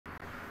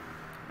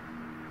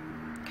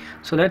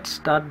So let's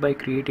start by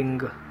creating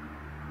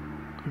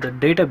the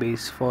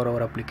database for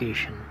our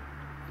application.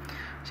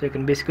 So you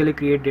can basically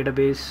create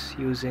database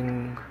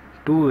using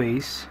two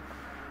ways.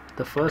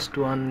 The first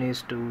one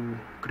is to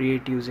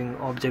create using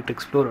Object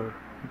Explorer.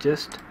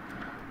 Just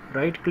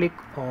right click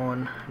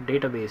on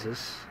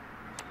databases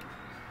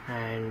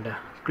and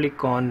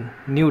click on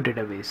new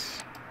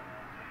database.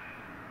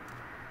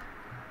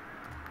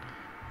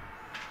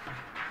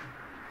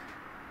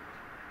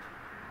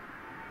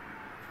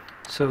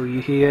 So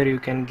here you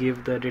can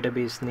give the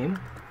database name.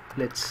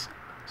 Let's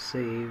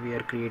say we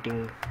are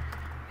creating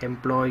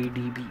employee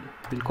DB.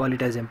 We'll call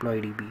it as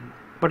employee DB,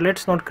 but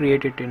let's not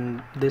create it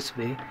in this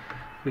way.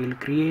 We'll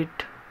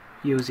create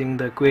using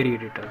the query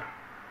editor.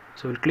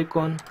 So we'll click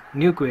on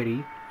new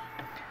query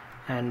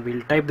and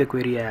we'll type the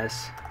query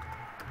as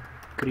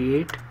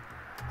create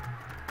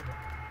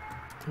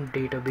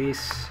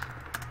database,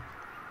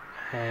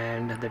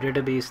 and the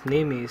database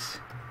name is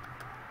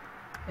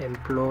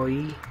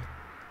employee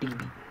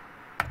DB,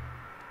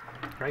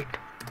 right?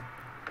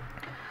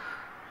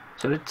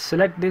 So let's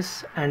select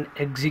this and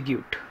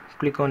execute.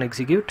 Click on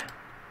execute.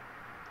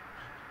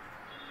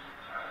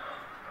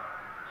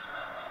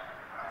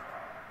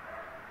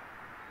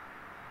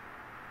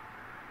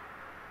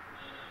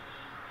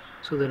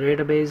 So the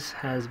database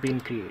has been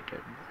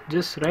created.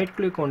 Just right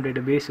click on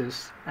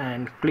databases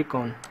and click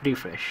on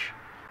refresh.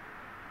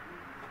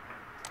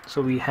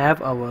 So we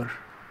have our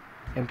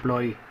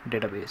employee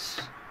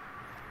database.